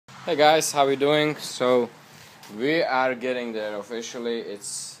Hey guys, how we doing? So we are getting there officially.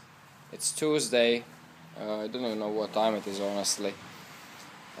 It's Tuesday. I don't even know what time it is honestly.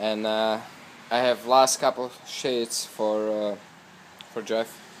 And I have last couple sheets for Jeff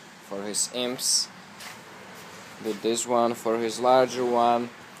for his imps. Did this one for his larger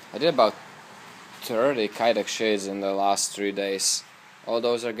one. I did about 30 Kydex shades in the last 3 days. All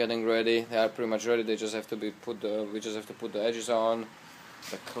those are getting ready. They are pretty much ready. They just have to be we just have to put the edges on.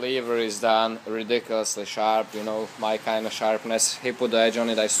 The cleaver is done, ridiculously sharp, my kind of sharpness. He put the edge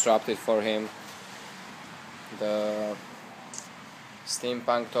on it, I strapped it for him. The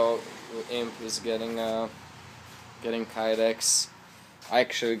steampunk imp is getting Kydex. I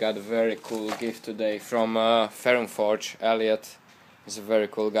actually got a very cool gift today from Ferrum Forge. Elliot is a very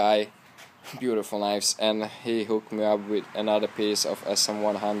cool guy, beautiful knives, and he hooked me up with another piece of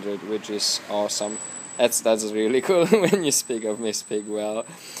SM100, which is awesome. That's really cool when you speak of me, speak well.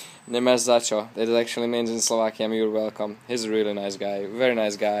 Nemezacho, that actually means in Slovakian you're welcome. He's a really nice guy, very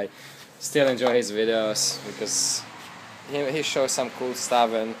nice guy. Still enjoy his videos because he shows some cool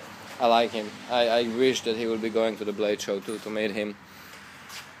stuff and I like him. I wish that he would be going to the Blade Show too to meet him.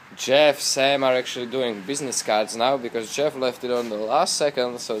 Jeff, Sam are actually doing business cards now because Jeff left it on the last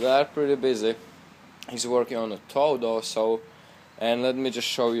second, so they're pretty busy. He's working on a toad also. And let me just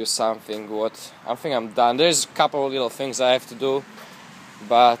show you something what I think I'm done. There's a couple of little things I have to do,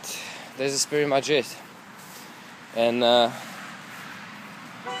 but this is pretty much it. And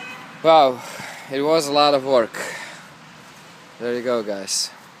wow, it was a lot of work. There you go, guys.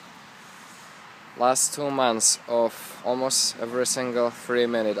 Last 2 months of almost every single free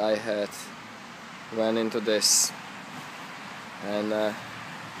minute I had went into this, and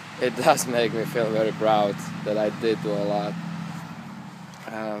it does make me feel very proud that I did do a lot.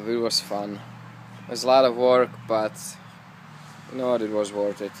 It was fun. It was a lot of work, but you know what, it was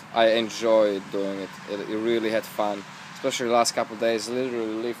worth it. I enjoyed doing it. It really had fun. Especially the last couple of days,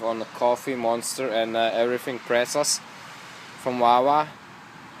 literally live on a coffee, Monster and everything pretzels from Wawa.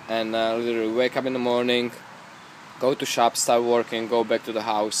 And literally wake up in the morning, go to shop, start working, go back to the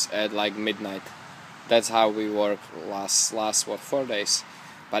house at like midnight. That's how we worked last 4 days.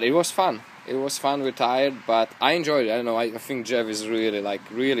 But it was fun. It was fun. We're tired, but I enjoyed it. I don't know. I think Jeff is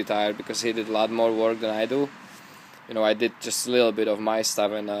really tired because he did a lot more work than I do. I did just a little bit of my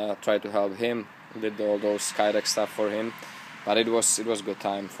stuff and tried to help him. Did all those Kydex stuff for him, but it was a good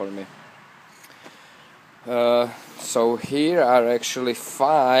time for me. So here are actually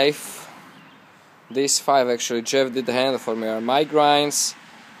 5. These 5 actually Jeff did the handle for me are my grinds,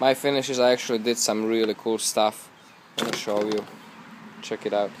 my finishes. I actually did some really cool stuff. I'm gonna show you. Check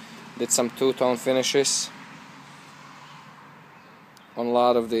it out. Did some two-tone finishes on a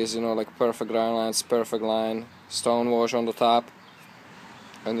lot of these, like perfect grind lines, perfect line, stone wash on the top,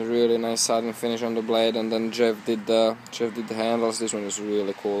 and a really nice satin finish on the blade. And then Jeff did the handles. This one is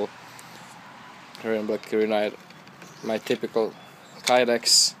really cool. Korean black Kirinite, my typical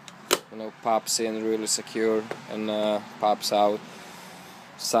Kydex, pops in really secure and pops out.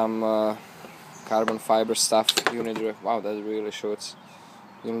 Some carbon fiber stuff. Wow, that really shoots.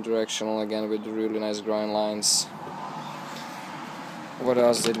 Unidirectional again with really nice grind lines. What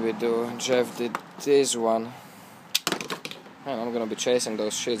else did we do? Jeff did this one. Man, I'm gonna be chasing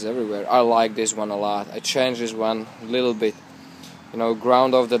those shits everywhere. I like this one a lot. I changed this one a little bit.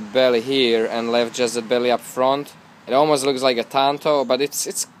 Ground off that belly here and left just the belly up front. It almost looks like a tanto, but it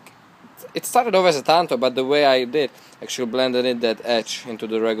started off as a tanto, but the way I did actually blended in that edge into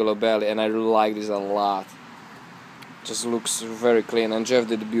the regular belly, and I really like this a lot. Just looks very clean. And Jeff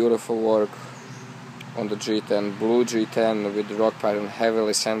did beautiful work on the G10, blue G10 with the rock pattern,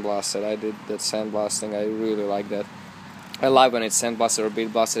 heavily sandblasted. I did that sandblasting. I really like that. I like when it's sandblasted or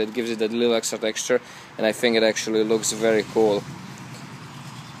bead blasted. It gives it that little extra texture, and I think it actually looks very cool.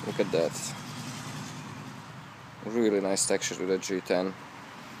 Look at that. Really nice texture with the G10.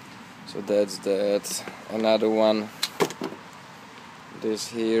 So that's that. Another one. This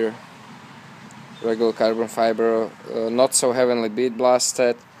here. Regular carbon fiber, not so heavily bead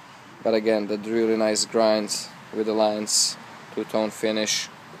blasted, but again that really nice grinds with the lines, two-tone finish.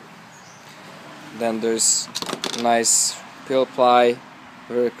 Then there's nice peel ply,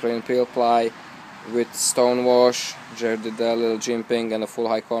 very clean peel ply with stone wash. Jeff did a little jimping and a full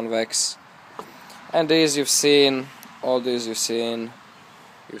high convex. And these you've seen, all these you've seen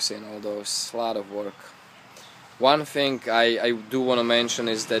all those, a lot of work. One thing I do want to mention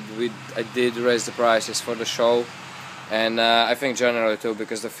is that I did raise the prices for the show, and I think generally too,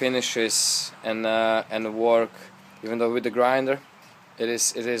 because the finishes and the work, even though with the grinder,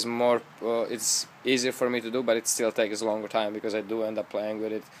 it is more it's easier for me to do, but it still takes a longer time because I do end up playing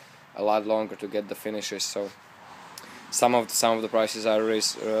with it a lot longer to get the finishes. So some of the prices are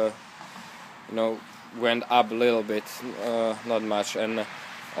raised, went up a little bit, not much, and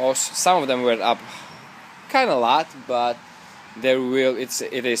also some of them went up kind of a lot, but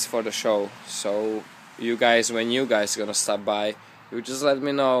it is for the show. So you guys, when you guys gonna stop by, you just let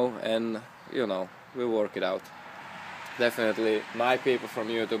me know, and we'll work it out. Definitely, my people from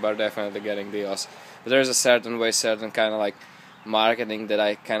YouTube are definitely getting deals, but there's a certain kind of like marketing that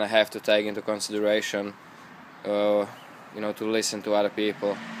I kind of have to take into consideration. To listen to other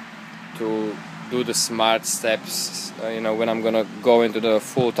people, to do the smart steps. When I'm gonna go into the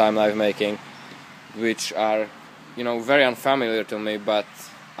full-time live making, which are very unfamiliar to me, but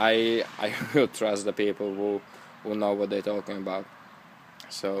I will trust the people who know what they're talking about.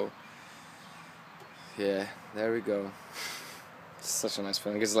 So yeah, there we go. It's such a nice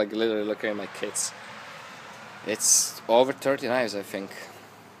feeling. It's like literally looking at my kids. It's over 30 knives, I think.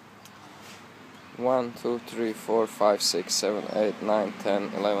 1, 2, 3, 4, 5, 6, 7, 8, 9,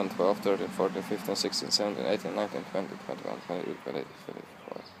 10, 11, 12, 13, 14, 15, 16, 17, 18, 19, 20, 21, 22, 23,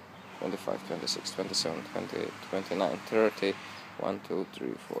 24, 25, 26, 27, 28, 29, 30, 1, 2,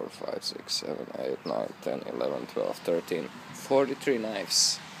 3, 4, 5, 6, 7, 8, 9, 10, 11, 12, 13, 43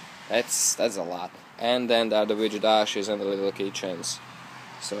 knives. That's a lot. And then there are the widget ashes and the little keychains.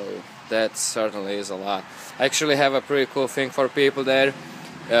 So that certainly is a lot. I actually have a pretty cool thing for people there.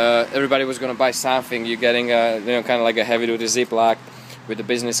 Everybody was gonna buy something. You're getting kind of like a heavy-duty Ziploc with the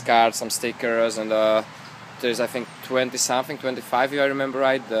business card, some stickers, and there's I think 20 something, 25 if I remember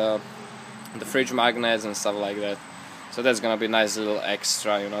right. The fridge magnets and stuff like that. So that's gonna be a nice little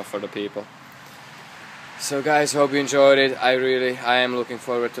extra, for the people. So guys, hope you enjoyed it. I am looking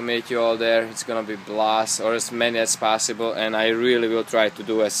forward to meet you all there. It's gonna be blast, or as many as possible, and I really will try to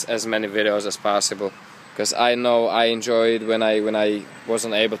do as many videos as possible, because I know I enjoyed when I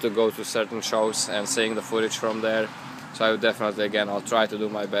wasn't able to go to certain shows and seeing the footage from there. So I will definitely, again, I'll try to do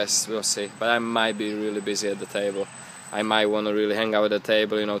my best. We'll see. But I might be really busy at the table. I might want to really hang out at the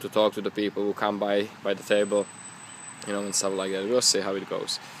table, to talk to the people who come by the table, and stuff like that. We'll see how it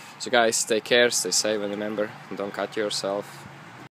goes. So guys, take care, stay safe, and remember, don't cut yourself.